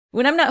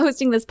When I'm not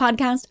hosting this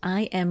podcast,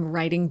 I am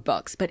writing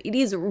books, but it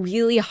is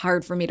really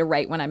hard for me to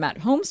write when I'm at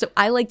home, so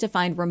I like to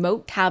find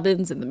remote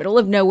cabins in the middle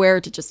of nowhere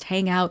to just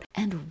hang out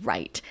and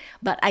write.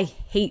 But I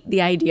hate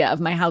the idea of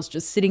my house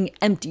just sitting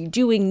empty,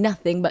 doing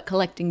nothing but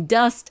collecting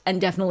dust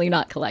and definitely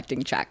not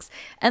collecting checks.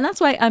 And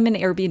that's why I'm an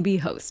Airbnb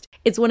host.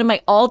 It's one of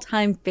my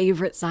all-time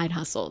favorite side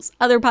hustles.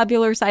 Other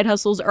popular side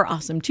hustles are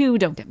awesome too,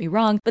 don't get me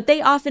wrong, but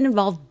they often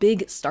involve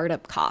big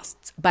startup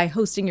costs. By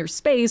hosting your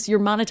space, you're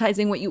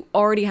monetizing what you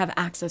already have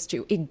access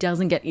to. It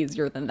doesn't get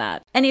easier than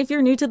that. And if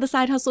you're new to the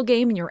side hustle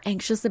game and you're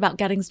anxious about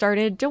getting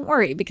started, don't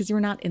worry, because you're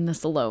not in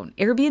this alone.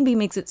 Airbnb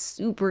makes it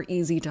super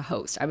easy to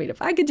host. I mean,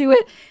 if I could do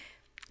it,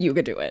 you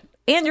could do it.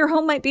 And your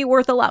home might be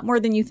worth a lot more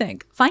than you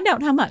think. Find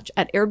out how much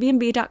at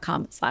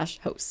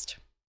airbnb.com/host.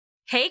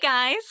 Hey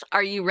guys,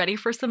 are you ready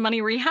for some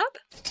money rehab?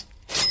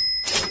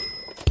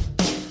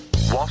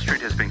 Wall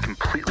Street has been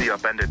completely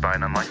upended by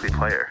an unlikely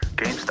player,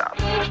 GameStop.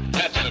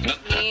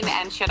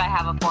 And should I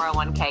have a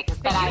 401k? You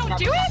don't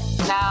do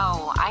it?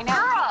 No, I know.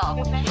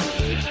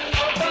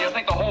 Girl! You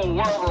think the whole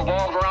world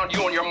revolves around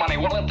you and your money?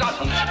 Well, it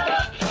doesn't.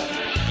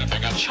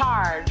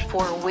 Charge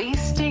for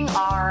wasting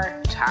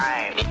our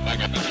time.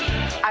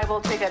 I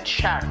will take a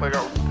check like a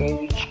old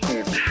school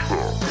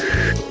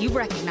check. You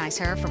recognize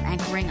her from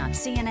anchoring on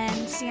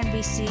CNN,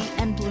 CNBC,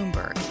 and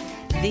Bloomberg.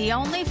 The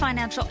only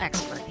financial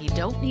expert you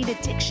don't need a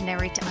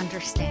dictionary to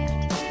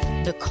understand,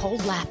 Nicole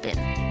Lapin.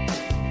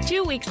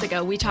 2 weeks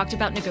ago, we talked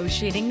about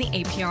negotiating the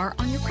APR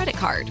on your credit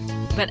card.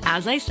 But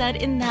as I said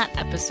in that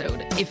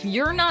episode, if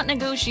you're not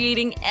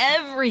negotiating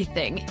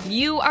everything,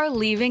 you are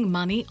leaving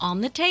money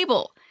on the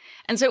table.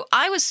 And so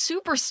I was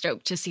super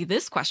stoked to see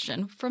this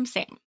question from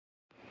Sam.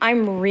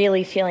 I'm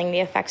really feeling the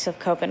effects of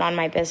COVID on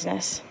my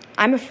business.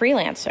 I'm a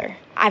freelancer.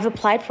 I've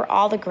applied for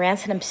all the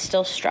grants and I'm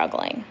still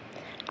struggling.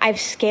 I've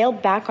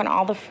scaled back on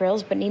all the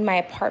frills but need my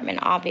apartment,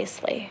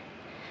 obviously.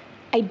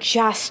 I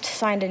just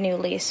signed a new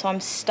lease, so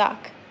I'm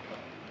stuck.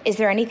 Is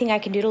there anything I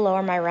can do to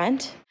lower my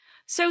rent?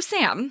 So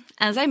Sam,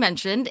 as I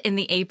mentioned in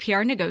the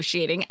APR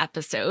negotiating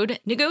episode,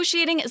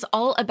 negotiating is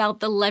all about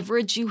the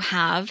leverage you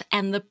have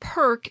and the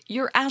perk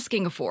you're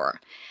asking for.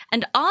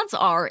 And odds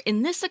are,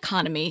 in this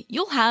economy,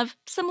 you'll have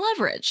some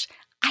leverage.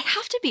 I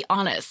have to be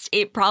honest,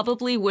 it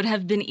probably would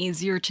have been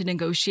easier to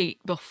negotiate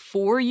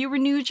before you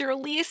renewed your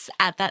lease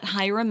at that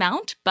higher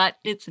amount, but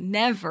it's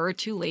never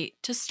too late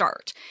to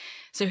start.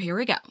 So here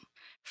we go.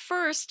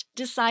 First,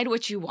 decide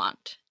what you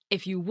want.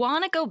 If you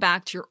want to go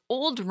back to your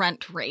old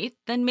rent rate,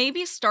 then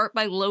maybe start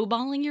by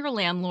lowballing your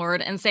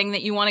landlord and saying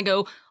that you want to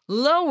go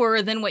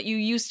lower than what you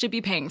used to be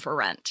paying for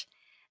rent.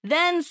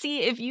 Then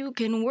see if you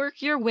can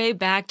work your way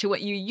back to what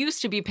you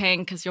used to be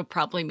paying, because you'll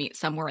probably meet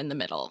somewhere in the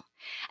middle.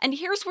 And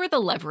here's where the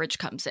leverage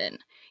comes in.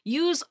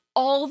 Use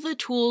all the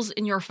tools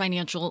in your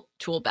financial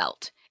tool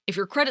belt. If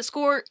your credit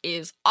score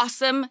is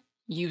awesome,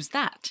 use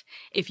that.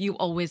 If you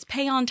always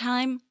pay on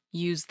time,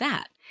 use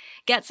that.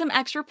 Get some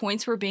extra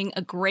points for being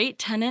a great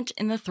tenant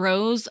in the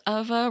throes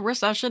of a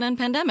recession and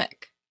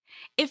pandemic.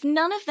 If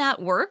none of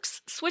that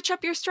works, switch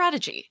up your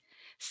strategy.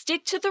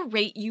 Stick to the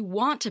rate you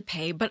want to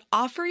pay, but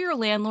offer your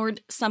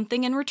landlord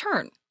something in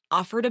return.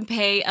 Offer to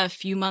pay a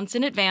few months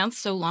in advance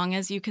so long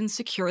as you can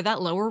secure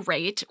that lower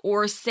rate,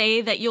 or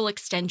say that you'll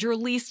extend your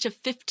lease to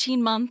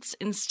 15 months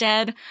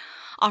instead.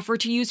 Offer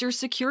to use your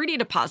security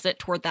deposit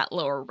toward that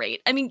lower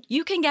rate. I mean,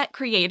 you can get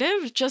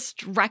creative.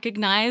 Just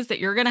recognize that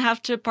you're going to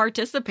have to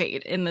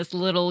participate in this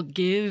little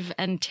give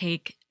and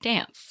take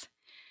dance.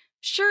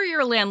 Sure,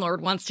 your landlord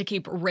wants to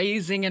keep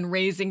raising and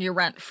raising your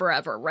rent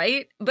forever,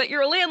 right? But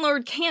your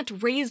landlord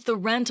can't raise the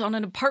rent on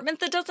an apartment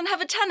that doesn't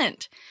have a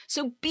tenant.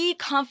 So be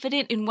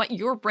confident in what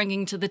you're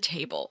bringing to the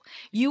table.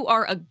 You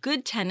are a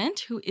good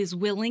tenant who is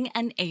willing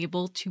and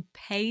able to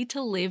pay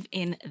to live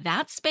in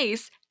that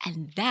space,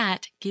 and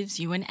that gives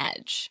you an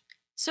edge.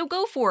 So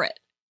go for it.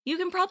 You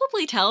can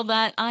probably tell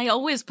that I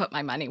always put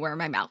my money where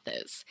my mouth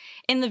is.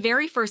 In the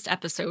very first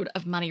episode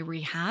of Money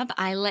Rehab,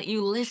 I let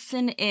you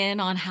listen in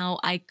on how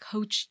I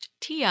coached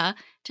Tia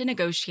to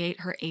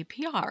negotiate her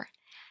APR.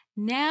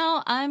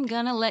 Now I'm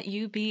gonna let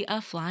you be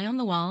a fly on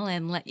the wall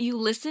and let you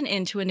listen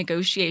into a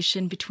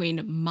negotiation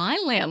between my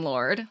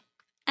landlord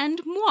and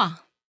moi.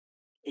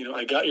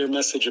 I got your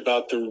message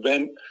about the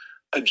rent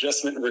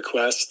adjustment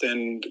request,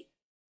 and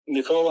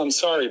Nicole, I'm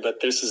sorry,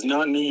 but this is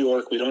not New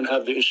York. We don't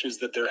have the issues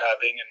that they're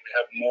having, and we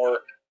have more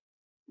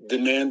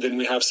demand than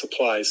we have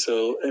supply.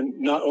 So, and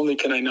not only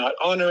can I not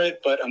honor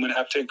it, but I'm going to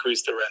have to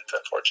increase the rent,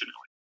 unfortunately.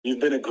 You've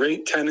been a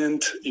great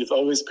tenant. You've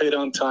always paid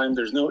on time.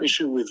 There's no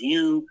issue with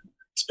you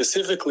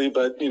specifically,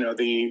 but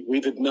we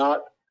did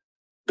not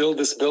build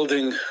this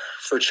building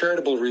for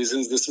charitable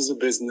reasons. This is a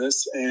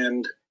business,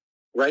 and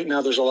right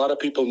now there's a lot of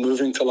people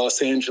moving to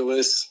Los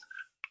Angeles,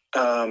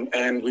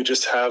 and we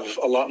just have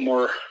a lot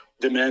more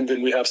demand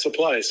than we have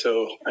supply.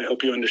 So I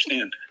hope you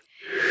understand.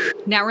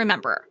 Now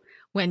remember,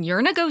 when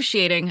you're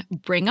negotiating,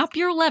 bring up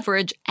your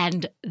leverage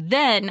and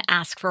then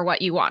ask for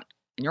what you want.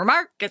 And your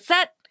mark, get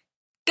set,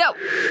 go.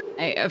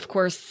 I, of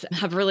course,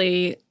 have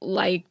really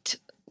liked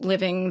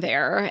living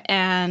there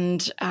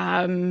and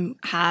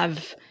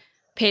have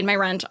paid my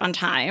rent on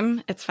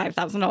time. It's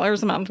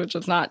 $5,000 a month, which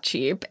is not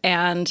cheap,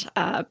 and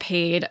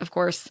paid, of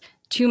course,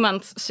 2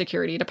 months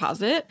security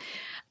deposit,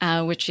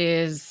 which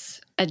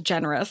is a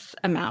generous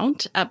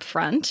amount up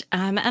front.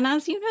 And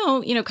as you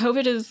know,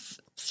 COVID is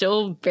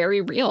still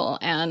very real,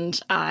 and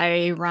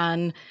I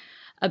run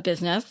a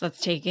business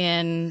that's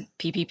taken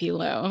PPP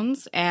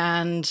loans,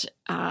 and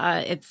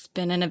it's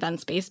been an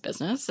events-based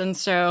business. And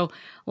so,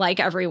 like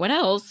everyone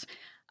else,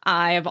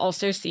 I have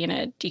also seen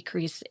a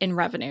decrease in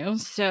revenue.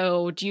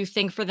 So do you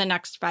think for the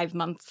next 5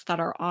 months that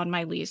are on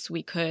my lease,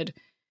 we could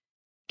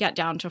get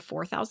down to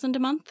 $4,000 a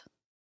month?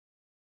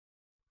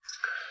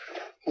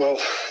 Well,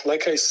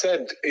 like I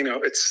said,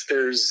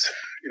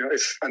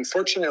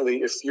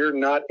 unfortunately, if you're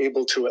not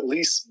able to at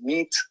least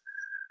meet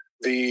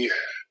the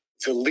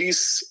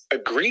lease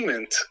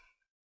agreement,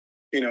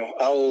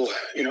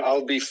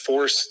 I'll be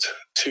forced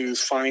to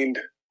find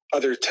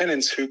other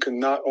tenants who can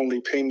not only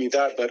pay me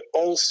that, but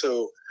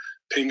also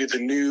pay me the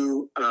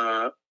new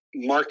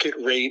market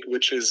rate,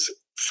 which is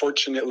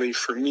fortunately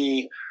for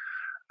me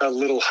a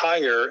little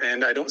higher.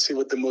 And I don't see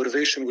what the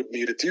motivation would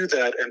be to do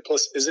that. And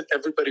plus, isn't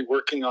everybody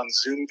working on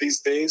Zoom these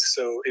days?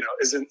 So,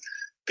 isn't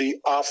the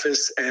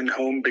office and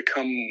home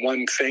become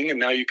one thing? And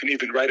now you can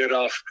even write it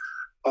off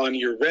on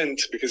your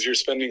rent because you're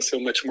spending so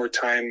much more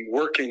time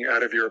working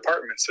out of your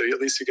apartment. So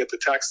at least you get the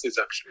tax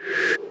deduction.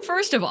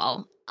 First of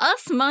all,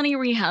 us money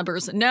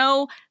rehabbers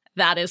know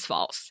that is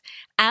false.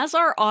 As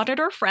our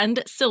auditor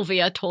friend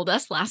Sylvia told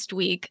us last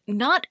week,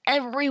 not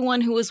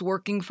everyone who was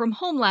working from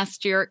home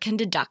last year can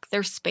deduct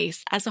their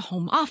space as a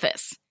home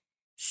office.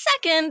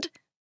 Second,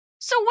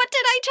 so what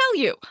did I tell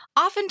you?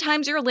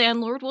 Oftentimes your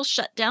landlord will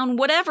shut down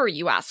whatever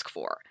you ask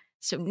for.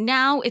 So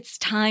now it's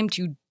time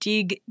to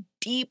dig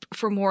deep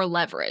for more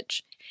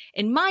leverage.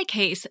 In my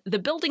case, the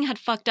building had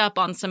fucked up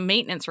on some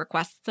maintenance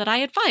requests that I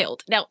had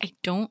filed. Now, I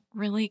don't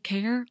really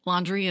care.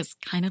 Laundry is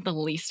kind of the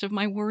least of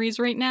my worries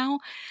right now.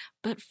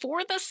 But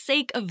for the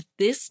sake of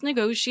this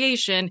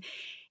negotiation,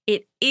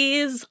 it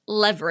is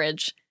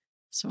leverage.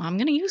 So I'm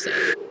going to use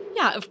it.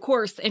 Yeah, of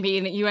course. I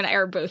mean, you and I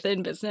are both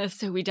in business,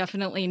 so we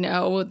definitely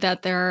know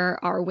that there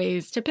are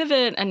ways to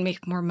pivot and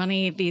make more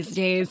money these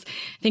days.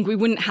 I think we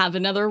wouldn't have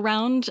another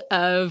round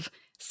of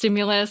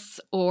stimulus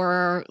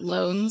or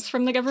loans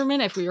from the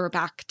government if we were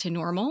back to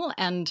normal.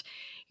 And,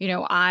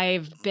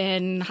 I've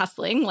been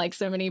hustling like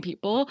so many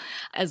people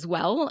as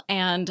well.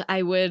 And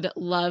I would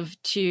love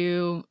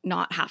to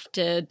not have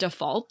to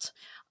default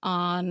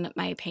on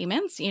my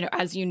payments.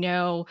 As you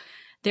know,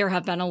 there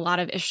have been a lot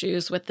of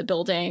issues with the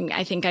building.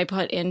 I think I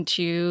put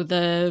into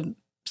the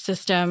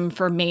system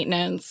for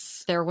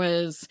maintenance, there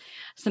was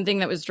something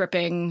that was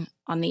dripping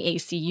on the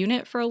AC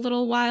unit for a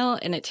little while,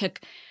 and it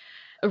took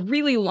a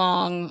really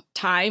long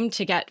time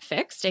to get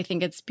fixed. I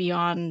think it's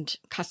beyond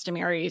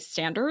customary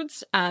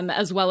standards,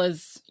 as well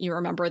as, you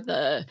remember,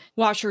 the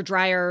washer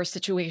dryer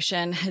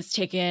situation has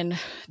taken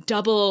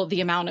double the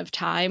amount of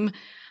time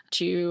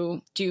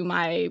to do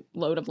my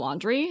load of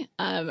laundry.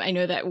 I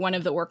know that one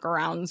of the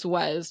workarounds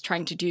was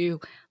trying to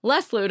do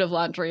less load of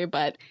laundry,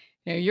 but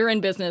you're in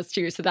business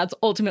too, so that's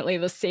ultimately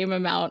the same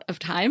amount of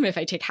time. If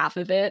I take half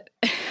of it,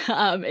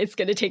 it's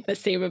going to take the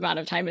same amount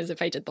of time as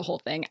if I did the whole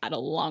thing at a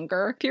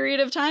longer period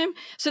of time.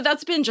 So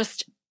that's been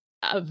just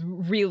a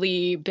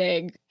really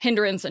big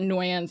hindrance,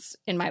 annoyance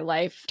in my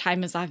life.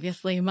 Time is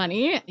obviously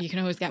money. You can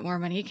always get more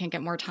money, you can't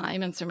get more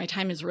time. And so my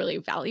time is really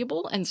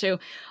valuable. And so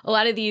a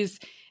lot of these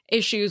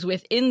issues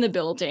within the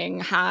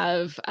building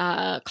have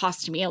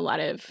cost me a lot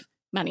of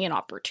money and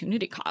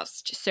opportunity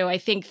cost. So I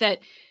think that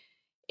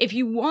if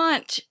you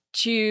want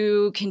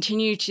to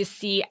continue to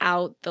see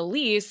out the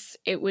lease,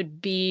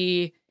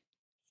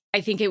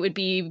 I think it would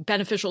be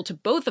beneficial to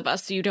both of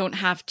us so you don't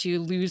have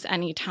to lose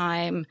any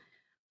time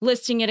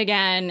listing it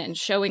again and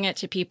showing it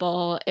to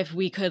people if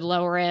we could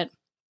lower it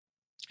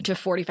to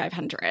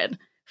 $4,500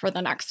 for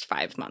the next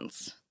 5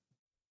 months.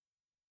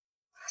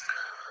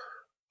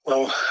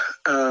 Well,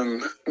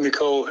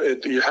 Nicole,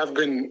 you have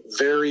been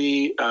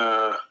very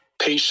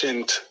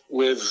patient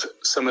with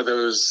some of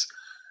those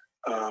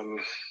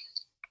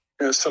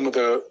some of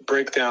the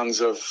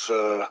breakdowns of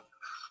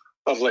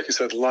like you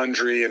said,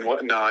 laundry and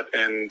whatnot,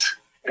 and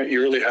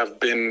you really have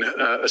been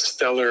a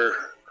stellar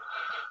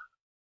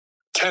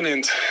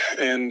tenant.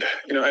 And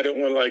I don't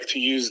want to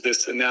use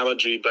this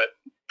analogy, but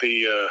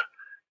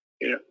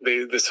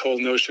this whole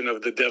notion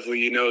of the devil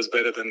you know is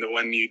better than the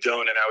one you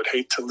don't, and I would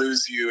hate to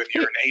lose you, and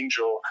you're an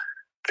angel.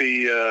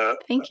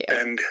 Thank you.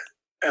 And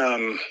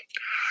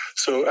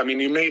so I mean,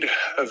 you made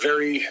a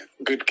very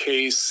good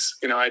case.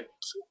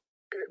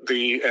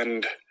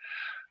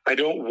 I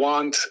don't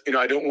want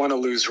to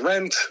lose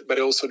rent, but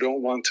I also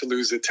don't want to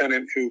lose a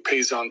tenant who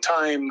pays on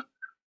time,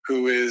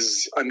 who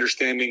is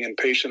understanding and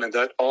patient, and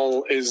that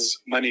all is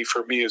money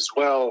for me as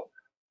well.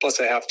 Plus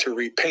I have to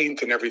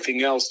repaint and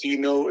everything else. Do you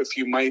know if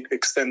you might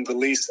extend the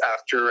lease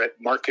after at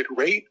market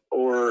rate,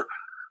 or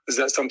is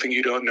that something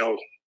you don't know?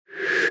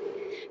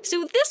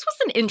 So this was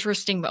an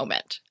interesting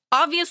moment.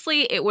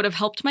 Obviously, it would have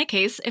helped my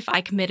case if I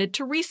committed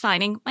to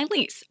re-signing my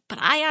lease, but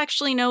I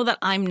actually know that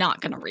I'm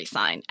not going to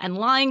re-sign, and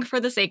lying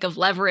for the sake of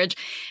leverage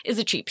is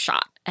a cheap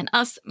shot. And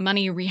us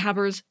money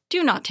rehabbers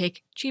do not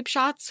take cheap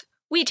shots.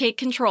 We take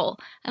control.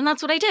 And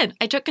that's what I did.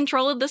 I took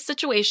control of this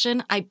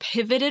situation. I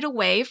pivoted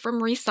away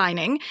from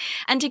re-signing.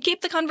 And to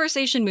keep the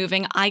conversation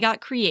moving, I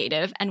got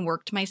creative and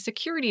worked my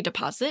security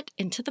deposit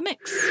into the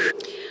mix.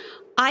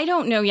 I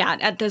don't know yet.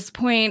 At this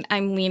point,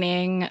 I'm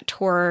leaning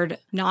toward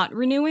not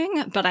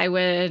renewing, but I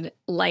would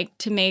like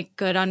to make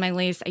good on my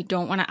lease. I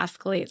don't want to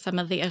escalate some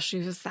of the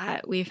issues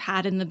that we've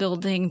had in the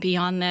building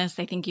beyond this.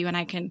 I think you and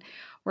I can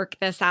work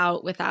this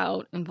out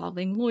without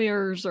involving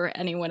lawyers or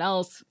anyone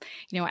else.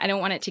 I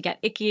don't want it to get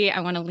icky.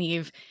 I want to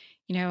leave,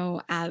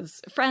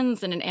 as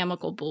friends in an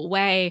amicable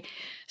way.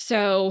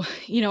 So,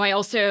 I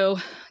also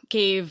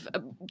gave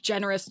a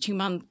generous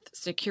 2-month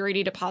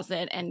security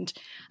deposit, and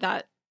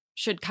that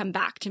should come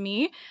back to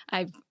me.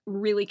 I've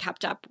really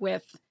kept up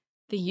with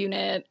the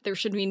unit. There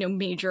should be no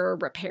major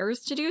repairs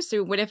to do.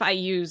 So what if I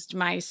used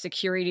my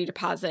security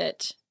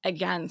deposit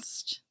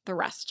against the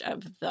rest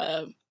of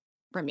the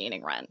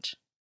remaining rent?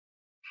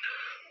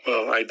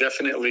 Well, I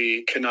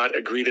definitely cannot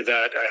agree to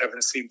that. I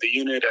haven't seen the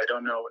unit. I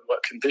don't know in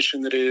what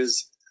condition it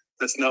is.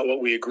 That's not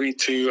what we agreed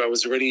to. I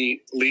was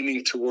already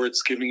leaning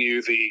towards giving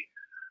you the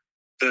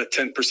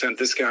 10%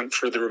 discount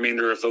for the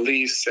remainder of the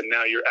lease, and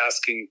now you're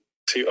asking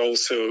to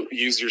also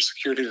use your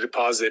security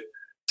deposit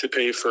to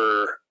pay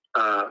for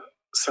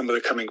some of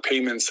the coming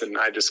payments, and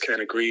I just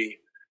can't agree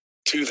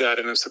to that,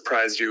 and I'm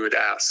surprised you would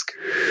ask.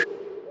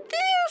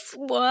 This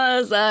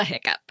was a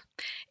hiccup.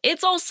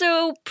 It's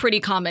also pretty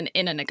common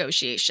in a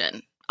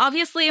negotiation.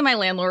 Obviously, my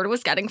landlord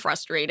was getting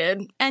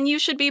frustrated, and you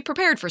should be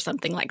prepared for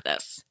something like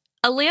this.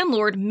 A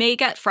landlord may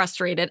get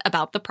frustrated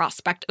about the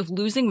prospect of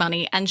losing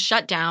money and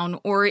shut down,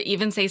 or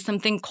even say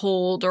something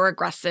cold or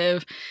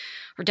aggressive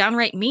or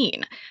downright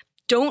mean.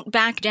 Don't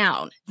back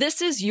down.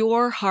 This is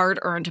your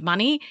hard-earned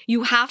money.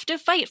 You have to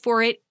fight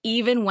for it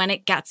even when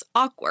it gets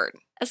awkward.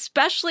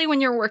 Especially when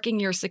you're working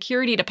your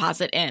security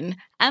deposit in,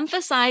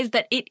 emphasize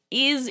that it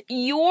is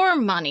your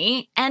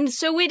money, and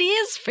so it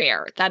is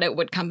fair that it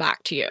would come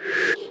back to you.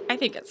 I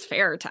think it's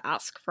fair to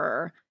ask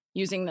for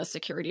using the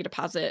security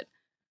deposit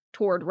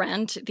toward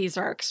rent. These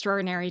are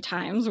extraordinary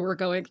times. We're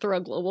going through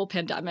a global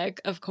pandemic,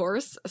 of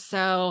course.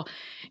 So,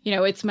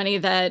 it's money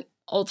that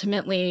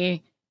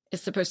ultimately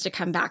is supposed to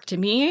come back to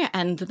me,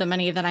 and the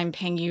money that I'm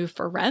paying you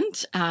for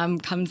rent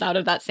comes out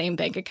of that same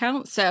bank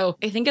account. So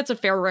I think it's a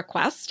fair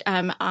request.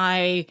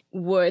 I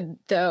would,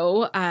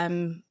 though,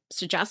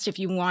 suggest if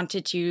you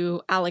wanted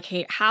to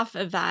allocate half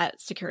of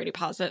that security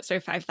deposit, so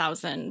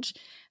 $5,000,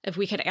 if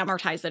we could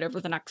amortize it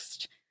over the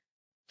next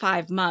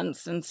 5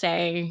 months and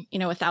say,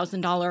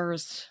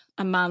 $1,000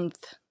 a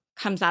month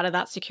comes out of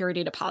that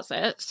security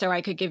deposit. So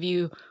I could give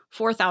you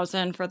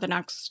 $4,000 for the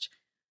next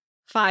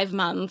 5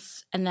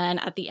 months. And then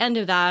at the end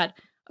of that,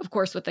 of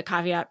course, with the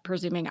caveat,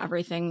 presuming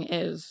everything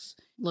is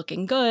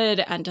looking good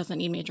and doesn't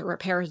need major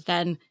repairs,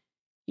 then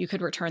you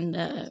could return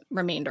the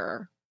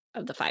remainder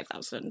of the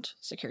 $5,000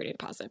 security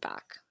deposit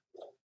back.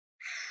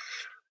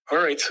 All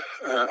right.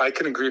 I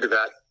can agree to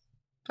that.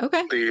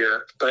 Okay.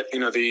 But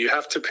you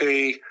have to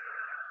pay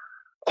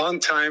on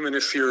time. And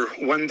if you're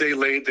 1 day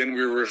late, then we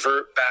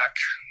revert back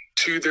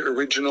to the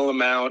original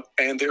amount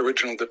and the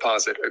original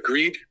deposit.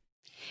 Agreed?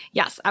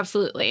 Yes,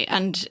 absolutely.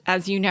 And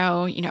as you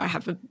know, I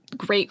have a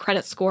great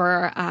credit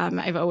score.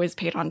 I've always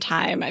paid on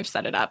time. I've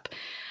set it up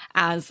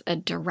as a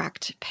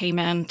direct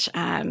payment.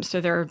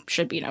 So there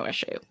should be no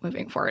issue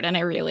moving forward. And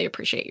I really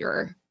appreciate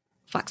your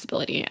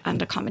flexibility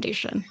and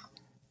accommodation.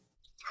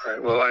 All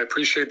right. Well, I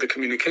appreciate the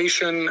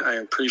communication. I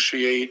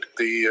appreciate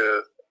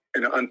the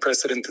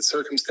unprecedented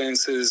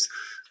circumstances.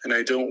 And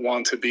I don't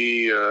want to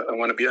be, I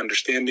want to be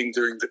understanding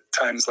during the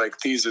times like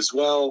these as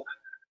well.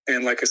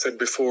 And like I said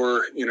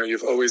before,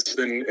 you've always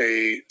been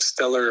a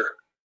stellar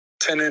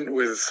tenant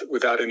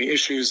without any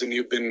issues, and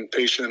you've been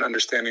patient and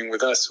understanding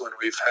with us when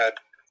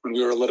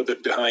we were a little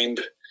bit behind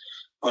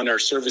on our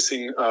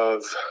servicing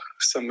of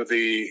some of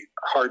the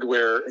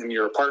hardware in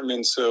your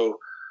apartment. So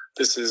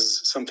this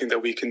is something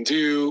that we can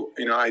do.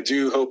 I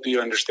do hope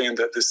you understand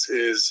that this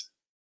is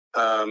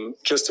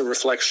just a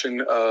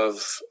reflection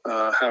of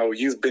how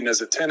you've been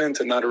as a tenant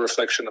and not a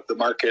reflection of the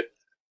market.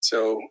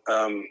 So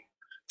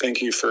thank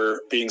you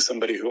for being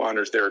somebody who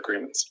honors their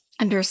agreements.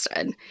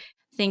 Understood.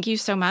 Thank you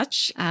so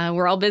much.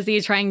 We're all busy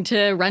trying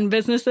to run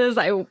businesses.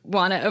 I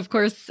want to, of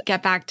course,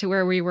 get back to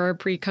where we were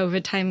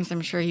pre-COVID times.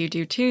 I'm sure you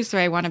do too. So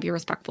I want to be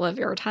respectful of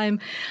your time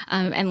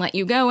and let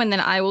you go. And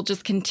then I will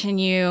just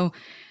continue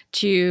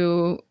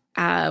to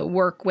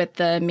work with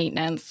the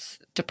maintenance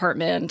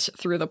department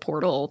through the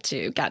portal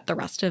to get the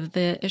rest of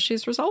the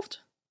issues resolved.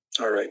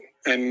 All right.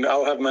 And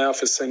I'll have my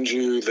office send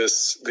you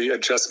the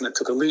adjustment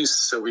to the lease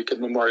so we can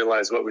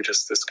memorialize what we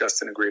just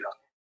discussed and agreed on.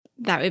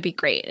 That would be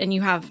great. And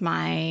you have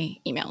my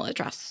email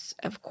address,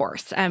 of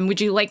course.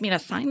 Would you like me to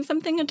sign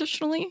something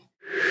additionally?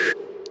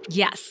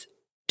 Yes.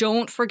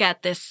 Don't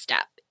forget this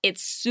step.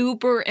 It's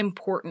super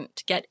important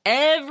to get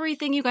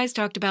everything you guys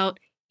talked about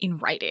in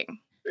writing.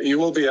 You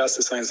will be asked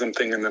to sign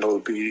something, and it'll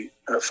be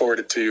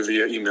forwarded to you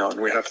via email.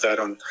 And we have that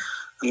on,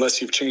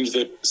 unless you've changed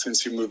it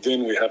since you moved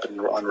in, we have it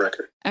on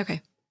record.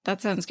 Okay. That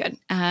sounds good.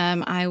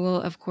 I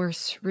will, of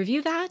course,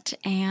 review that,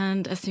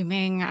 and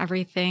assuming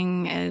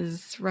everything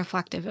is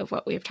reflective of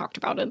what we've talked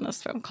about in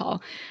this phone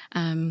call,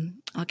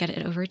 I'll get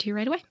it over to you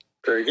right away.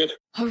 Very good.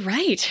 All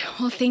right.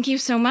 Well, thank you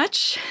so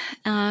much,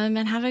 and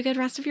have a good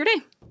rest of your day.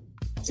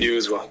 You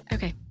as well.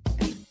 Okay.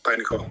 Bye,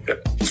 Nicole.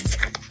 Yep.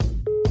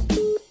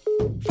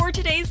 For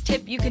today's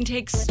tip, you can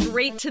take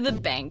straight to the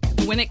bank.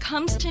 When it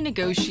comes to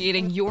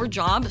negotiating, your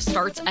job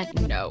starts at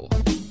no.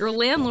 Your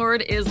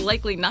landlord is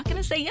likely not going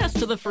to say yes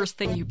to the first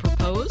thing you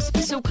propose,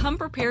 so come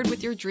prepared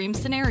with your dream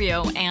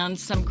scenario and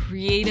some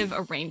creative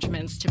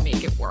arrangements to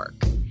make it work.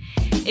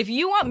 If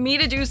you want me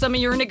to do some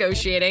of your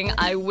negotiating,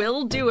 I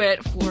will do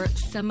it for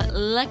some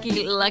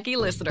lucky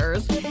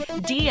listeners.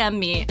 DM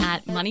me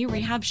at Money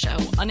Rehab Show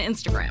on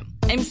Instagram.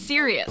 I'm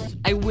serious.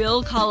 I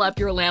will call up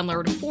your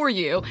landlord for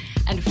you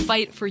and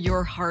fight for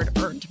your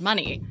hard-earned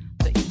money,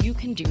 but you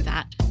can do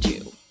that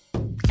too.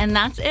 And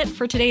that's it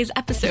for today's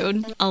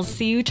episode. I'll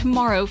see you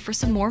tomorrow for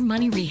some more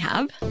money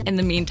rehab. In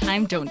the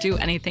meantime, don't do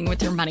anything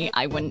with your money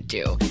I wouldn't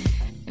do.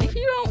 And if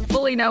you don't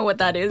fully know what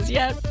that is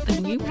yet,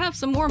 then you have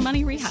some more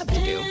money rehab to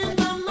do.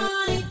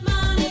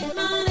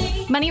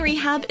 Money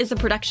Rehab is a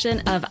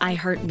production of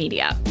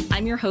iHeartMedia.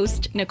 I'm your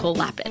host, Nicole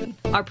Lappin.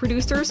 Our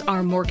producers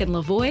are Morgan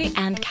Lavoie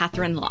and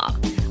Catherine Law.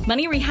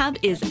 Money Rehab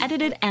is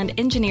edited and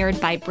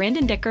engineered by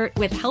Brandon Dickert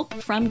with help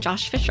from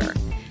Josh Fisher.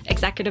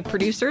 Executive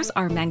producers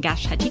are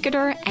Mangesh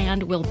Hattikudur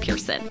and Will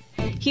Pearson.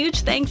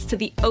 Huge thanks to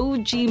the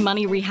OG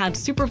Money Rehab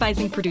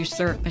supervising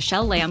producer,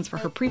 Michelle Lands, for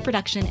her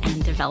pre-production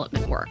and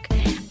development work.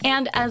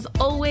 And as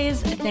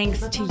always,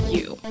 thanks to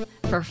you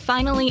for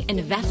finally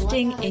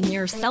investing in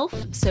yourself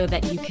so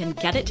that you can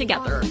get it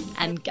together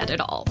and get it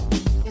all.